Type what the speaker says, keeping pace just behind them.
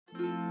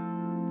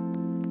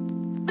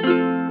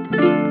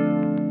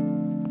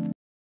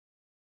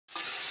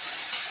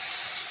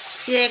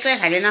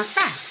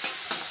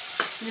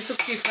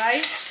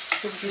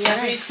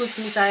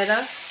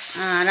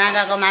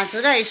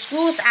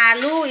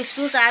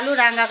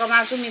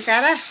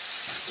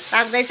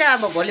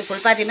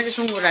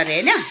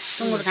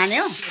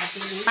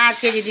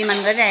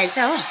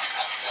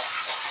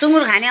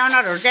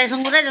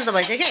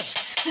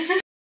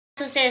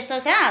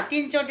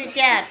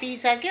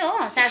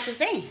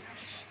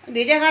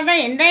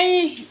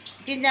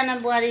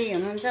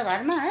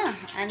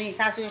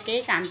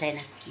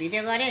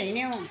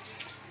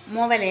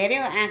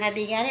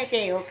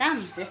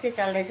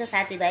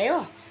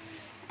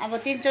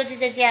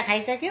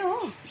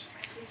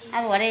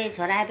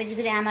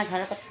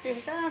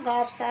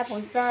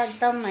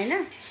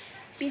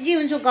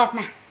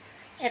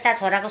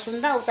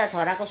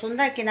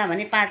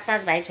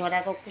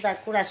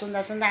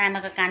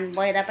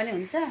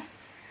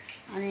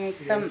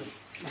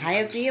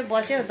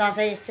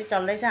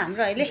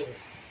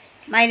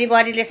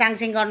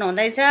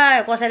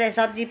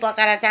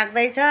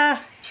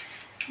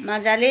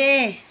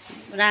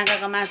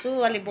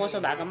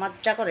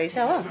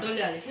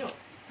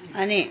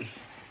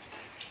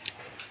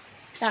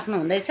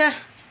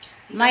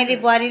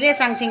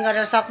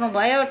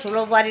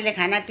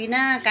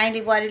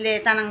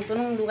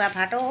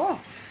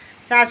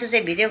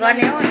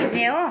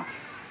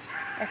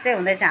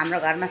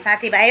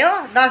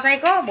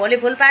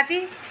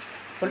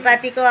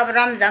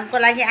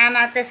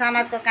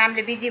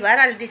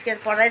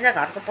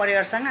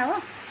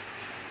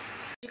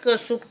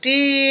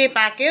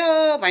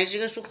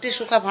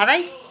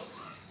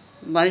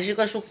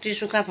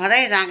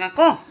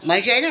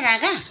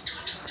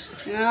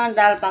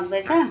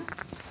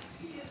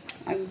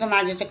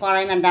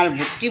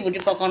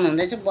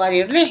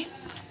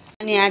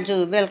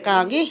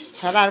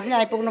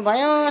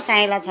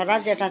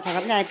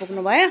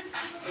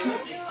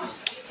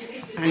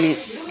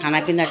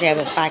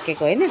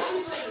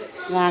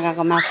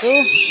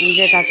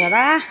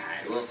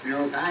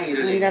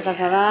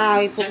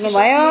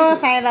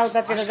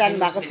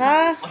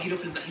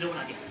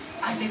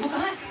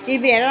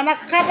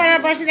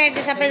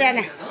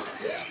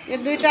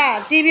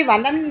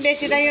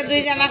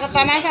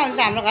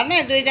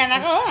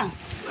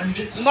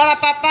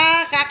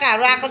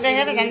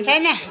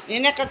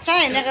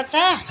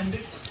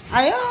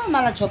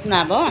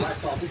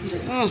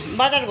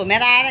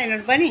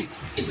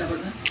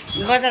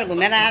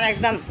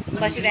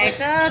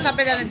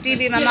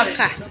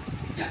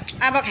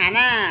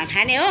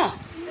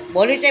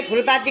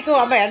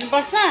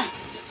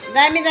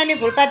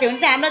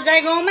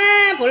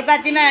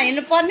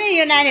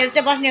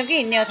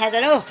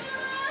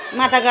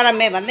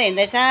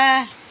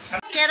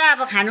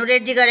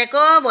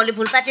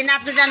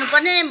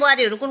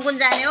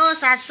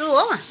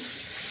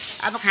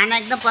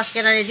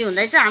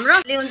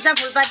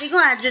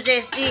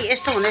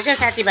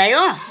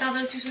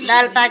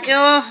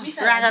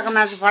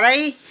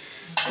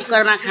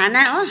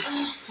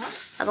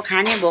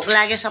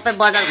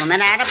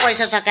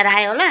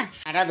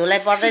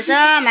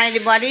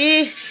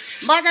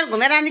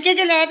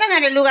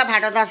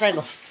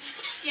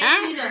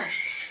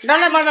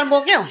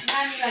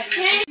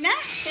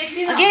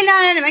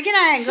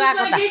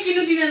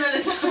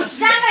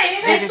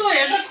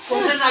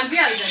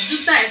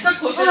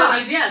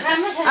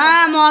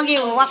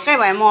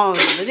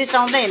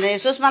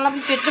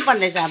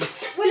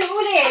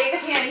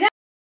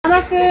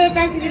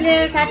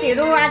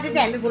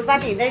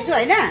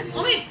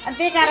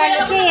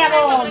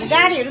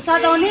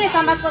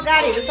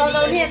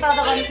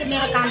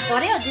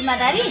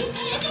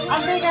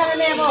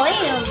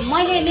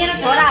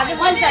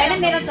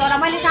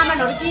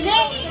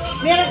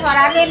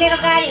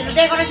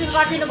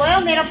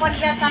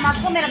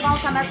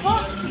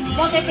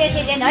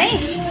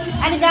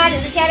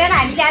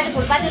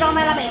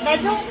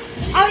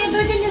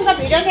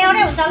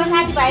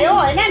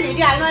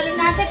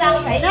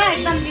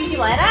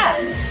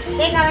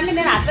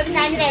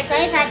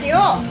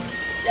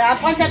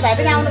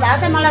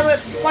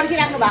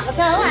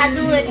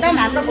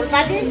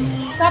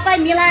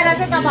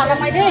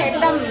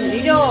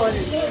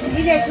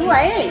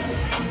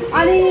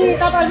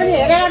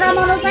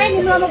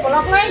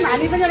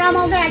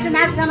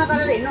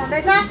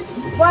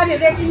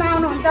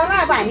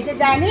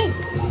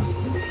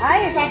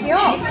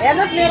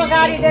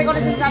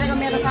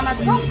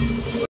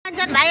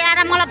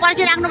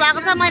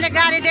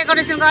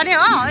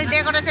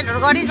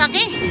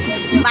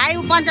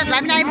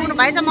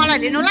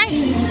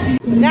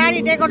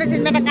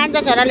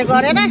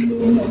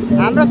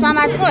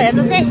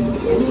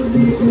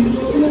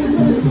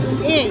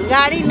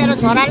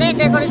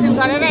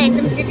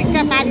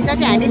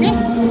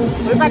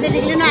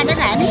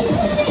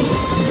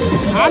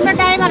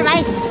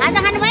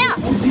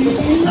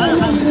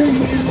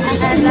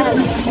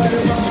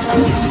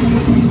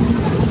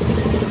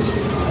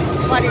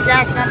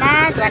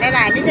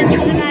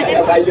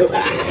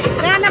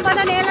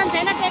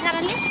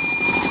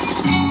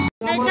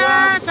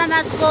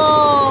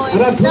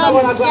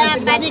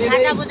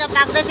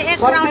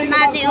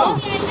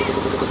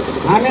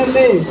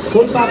हामीहरूले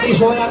फुलपाती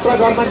शोभायात्रा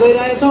गर्न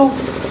गइरहेछौँ।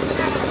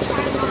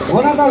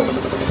 हुन त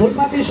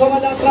फुलपाती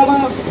शोभायात्रामा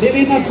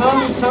विभिन्न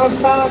सङ्घ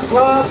संस्था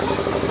क्लब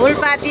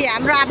फुलपाती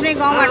हाम्रो आफ्नै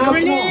गाउँमा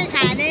डुल्ने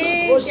खाने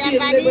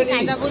चियापानी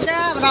खाजाभुजा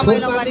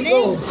रमाइलो गर्ने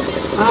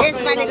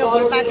यसपालिको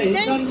फुलपाती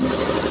चाहिँ।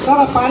 तर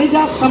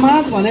पारिजात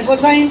समाज भनेको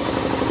चाहिँ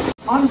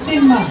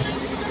अन्तिममा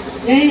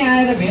यहीँ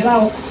आएर भेला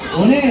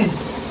हुने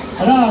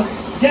र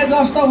जे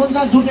जस्तो हुन्छ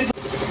जुटेको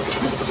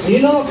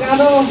ढिलो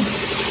कालो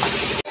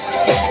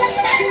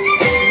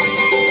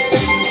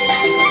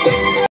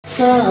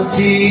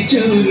साथी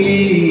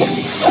चुली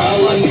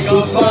सावनको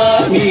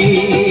पानी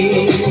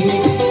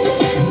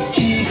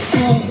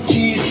चिसो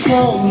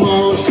चिसो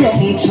मौसम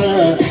छ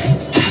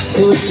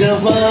तातो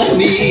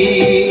जवानी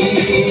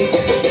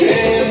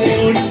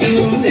मुटु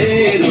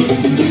मेरो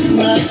दुख्न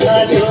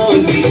थाल्यो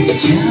नि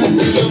ज्यान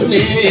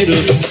मेरो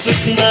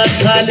सुक्न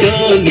थाल्यो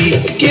नि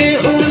के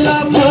होला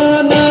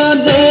भन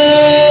न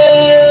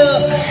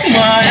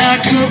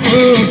मायाको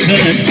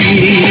ओखती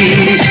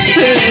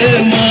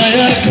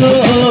मायाको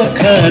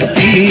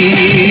ओखती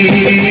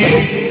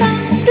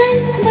पातन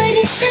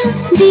वर्षा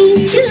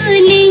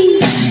बिजुली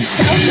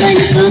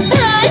सावनको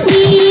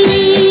पानी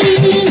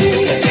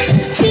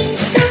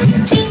चिसो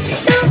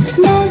चिसो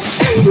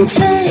मौसम छ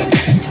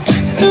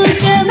तातो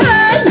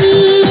जवानी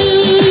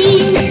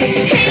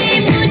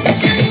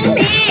मुटु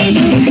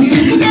मेरो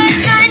दुख्न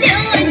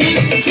थाल्यो नि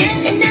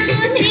ज्यान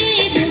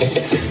मेरो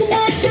सुक्न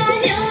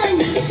थाल्यो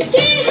नि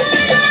के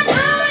होला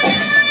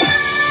मायाको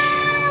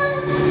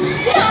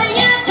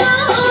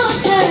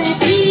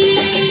ओखती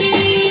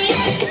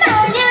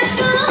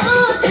मायाको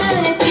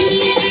ओखती।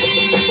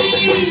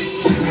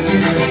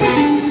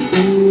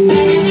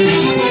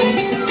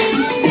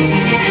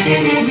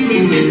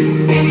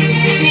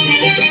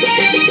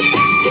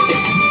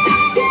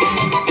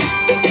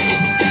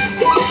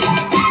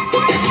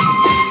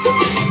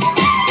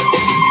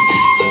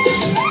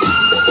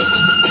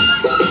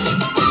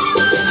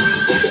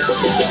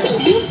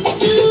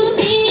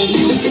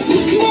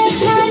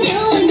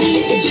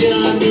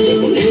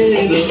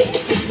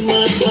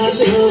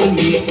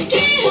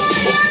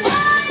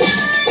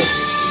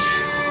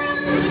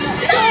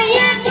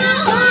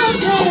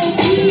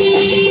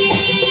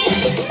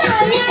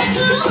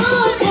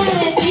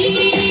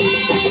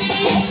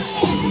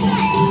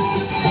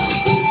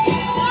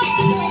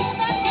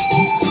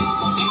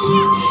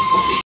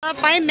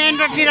 सबै मेन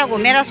रोडतिर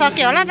घुमेर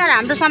सक्यो होला, तर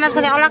हाम्रो समाजको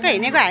चाहिँ अलग्गै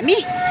हिँडेको हामी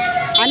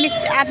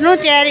आफ्नो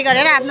तयारी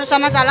गरेर आफ्नो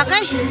समाज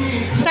अलग्गै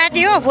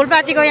साथी हो।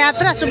 फुलपातीको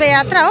यात्रा शुभ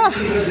यात्रा हो।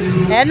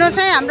 हेर्नुहोस्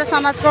है हाम्रो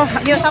समाजको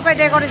यो सबै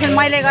डेकोरेसन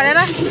मैले गरेर।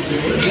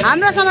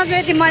 हाम्रो समाजमा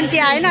यति मान्छे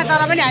आएन,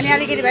 तर पनि हामी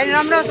अलिकति भए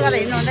राम्रो गरेर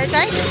हिँड्नु हुँदैछ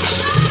है,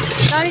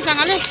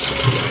 राम्रोसँगले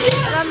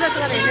राम्रो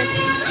गरेर हिँड्दैछ।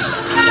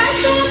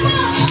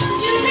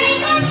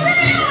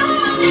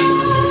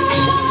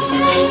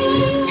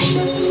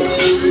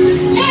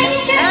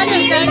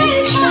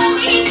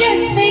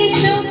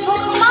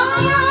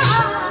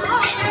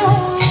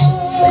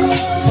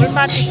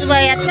 फुलपाती शुभ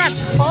यात्रा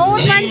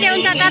बहुत मान्छे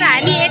हुन्छ, तर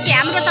हामी यति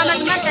हाम्रो समाज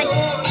मात्रै।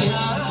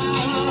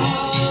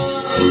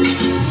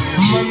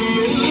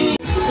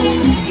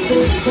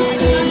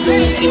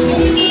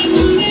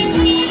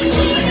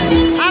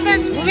 अब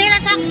घुमेर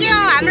सक्यो,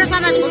 हाम्रो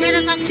समाज घुमेर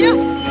सक्यो।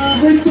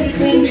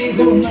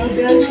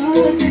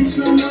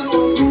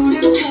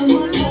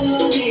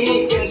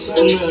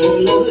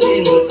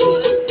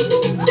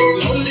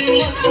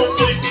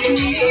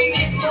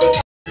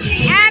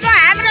 अब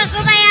हाम्रो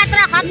शुभ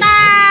यात्रा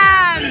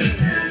खतम।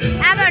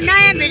 अब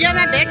नयाँ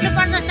भिडियोमा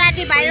भेट्नुपर्छ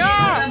साथीभाइ हो।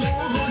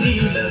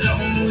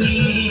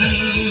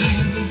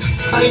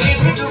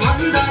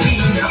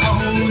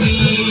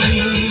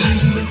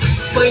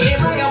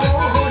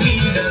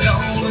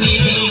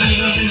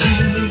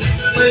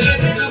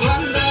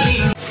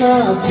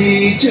 साथी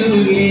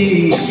चुली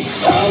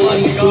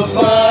सावनको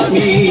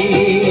पानी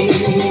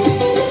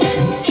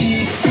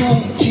चिसो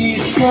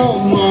चिसो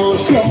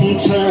मौसम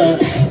छ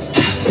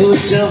तातो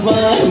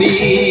जवानी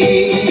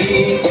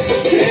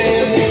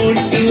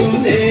मुटु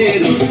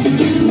मेरो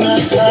दुख्न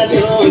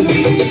थाल्यो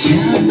नि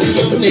ज्यान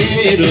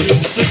मेरो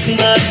सुक्न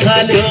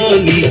थाल्यो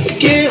नि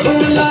के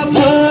होला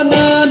भन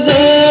न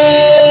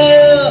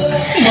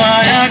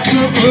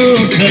मायाको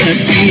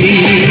ओखती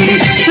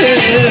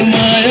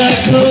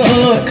मायाको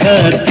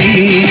ओखती।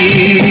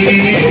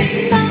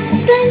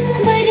 पातन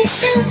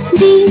वर्षा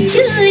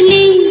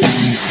बिजुली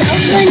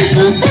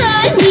सावनको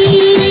पानी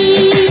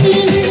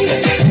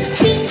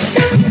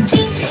चिसो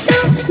चिसो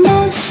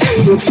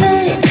मौसम छ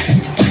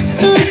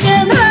तातो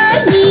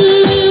जवानी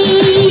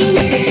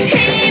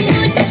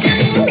मुटु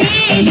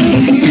मेरो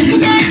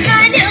दुख्न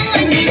थाल्यो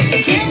नि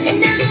ज्यान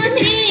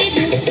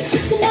मेरो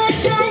सुक्न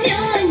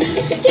थाल्यो नि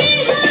के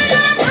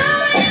होला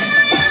मायाको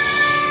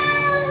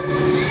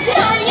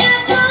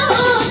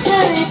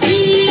ओखती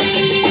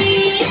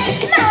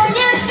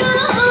मायाको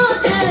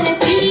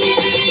ओखती।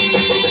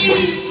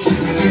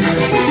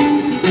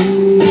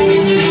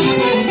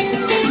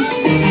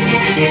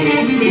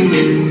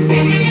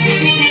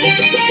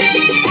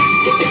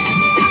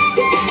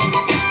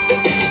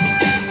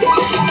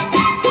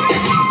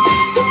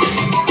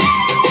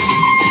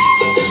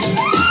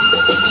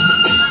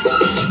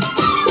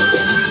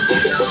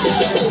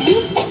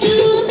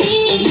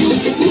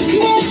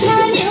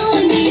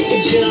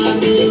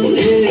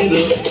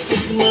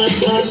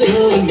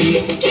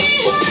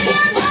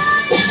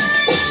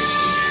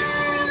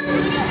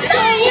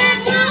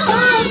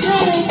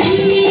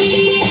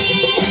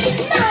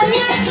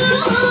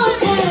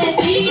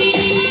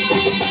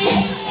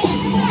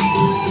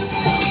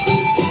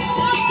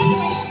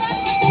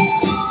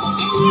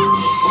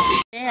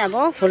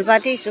 अब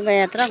फुलपाती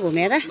शोभायात्रा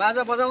घुमेर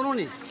बाजा बजाउनु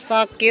नि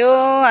सक्यो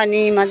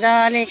अनि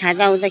मजाले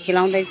खाजाउजा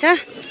खिलाउँदैछ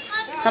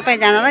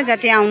सबैजनालाई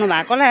जति आउनु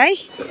भएकोलाई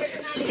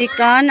है।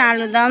 चिकन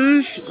आलुदम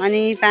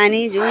अनि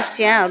पानी जुस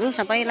चियाहरू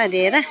सबैलाई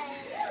दिएर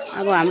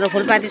अब हाम्रो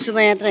फुलपाती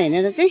शोभायात्रा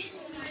हिँडेर चाहिँ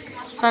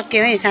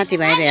सक्यो है।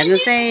 साथीभाइहरू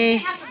हेर्नुहोस् है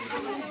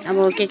अब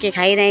के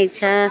खाइरहेछ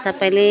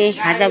सबैले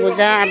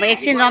खाजाभुजा। अब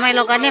एकछिन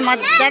रमाइलो गर्ने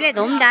मजाले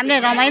धुमधामले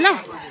रमाइलो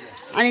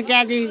अनि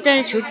त्यहाँदेखि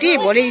चाहिँ छुट्टी।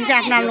 भोलिदेखि चाहिँ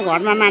आफ्नो आफ्नो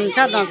घरमा मान्छ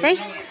दसैँ।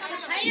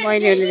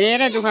 बहिनीहरूले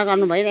धेरै दुःख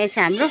गर्नु भइरहेछ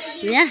हाम्रो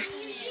यहाँ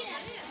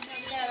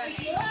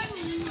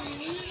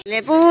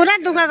पुरा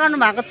दुःख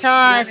गर्नुभएको छ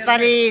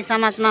यसपालि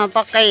समाजमा।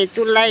 पक्कै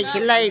तुललाई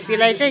खिल्लाई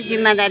पिलाई चाहिँ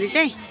जिम्मेदारी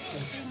चाहिँ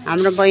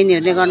हाम्रो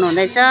बहिनीहरूले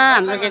गर्नुहुँदैछ।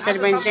 हाम्रो केसरी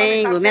बहिनी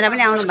चाहिँ घुमेर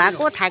पनि आउनु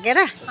भएको थाकेर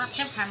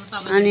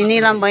अनि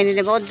निलम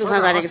बहिनीले बहुत दुःख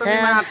गरेको छ।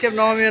 8 खेप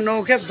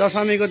 9 खेप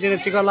दशमीको दिन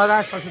टिका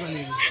लगाए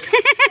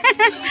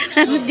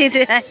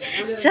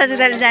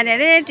ससुराली जाने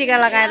अरे टिका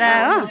लगाएर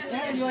हो।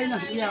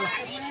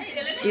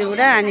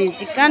 चिउरा अनि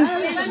चिकन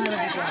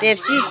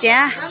पेप्सी चिया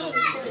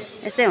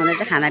यस्तै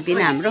हुँदैछ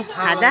खानापिना हाम्रो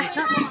खाजा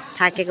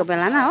थाकेको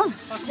बेलामा हो।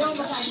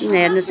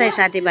 हेर्नुहोस् है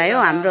साथीभाइ हो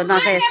हाम्रो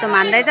दसैँ यस्तो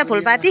मान्दैछ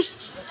फुलपाती।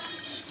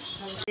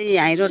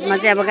 हाई रोडमा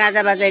चाहिँ अब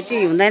गाजाबाजा यति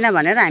हुँदैन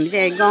भनेर हामी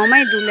चाहिँ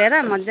गाउँमै डुलेर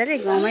मजाले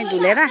गाउँमै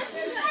डुलेर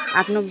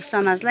आफ्नो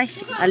समाजलाई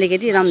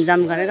अलिकति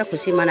रमझम गरेर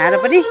खुसी मनाएर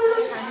पनि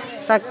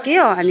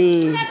सकियो। अनि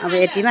अब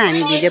यतिमा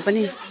हामी भिडियो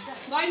पनि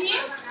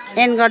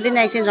एन्ड गर्दिन।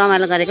 एकछिन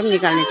रमाइलो गरेको पनि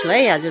निकाल्ने छु है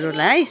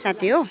हजुरहरूलाई है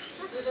साथी हो।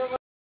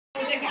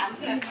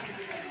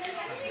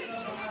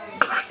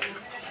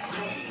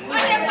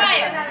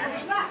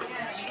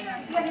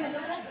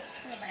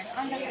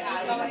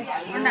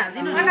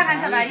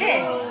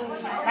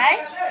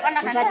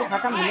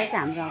 खतम हुँदैछ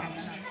हाम्रो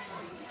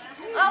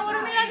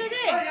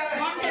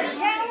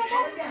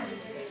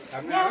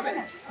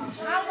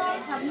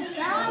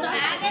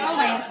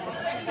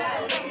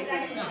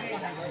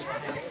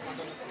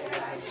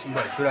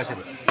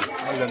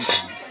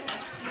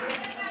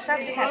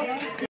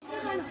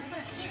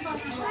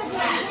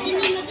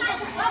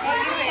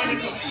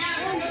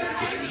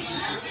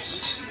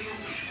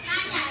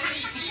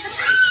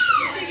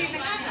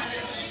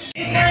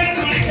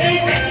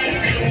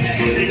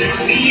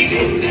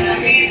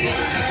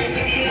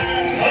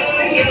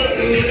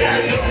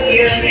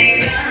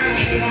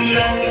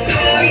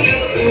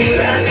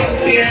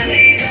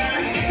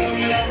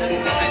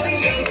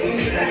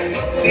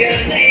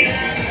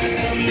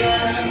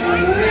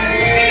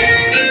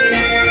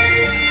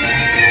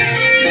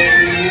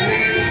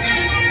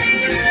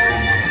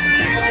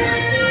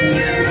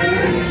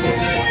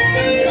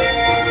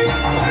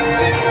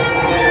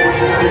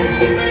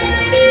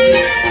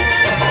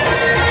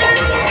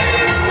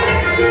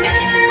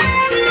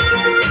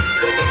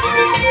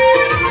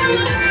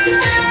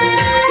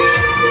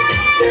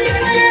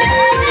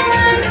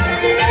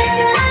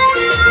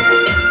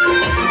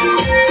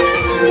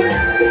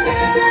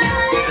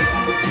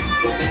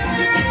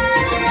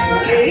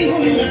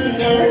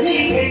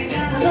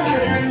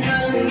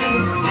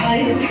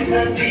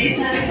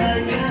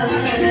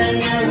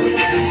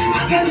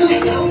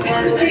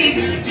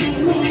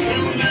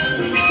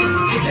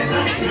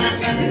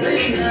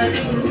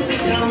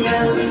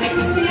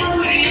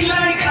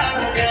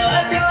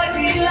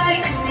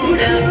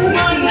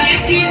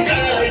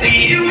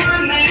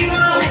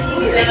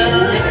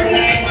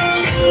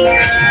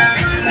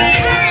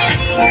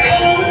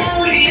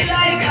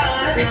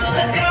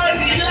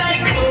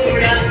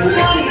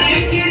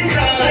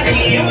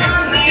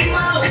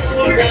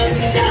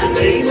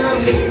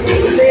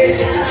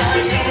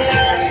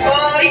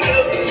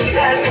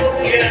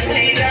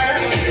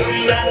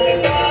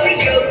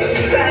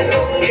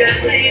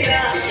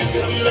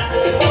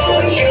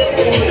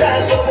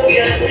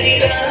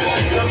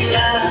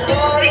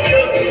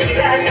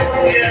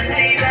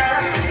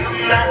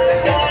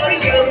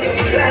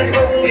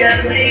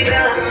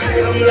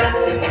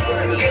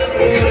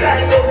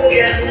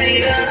Yeah.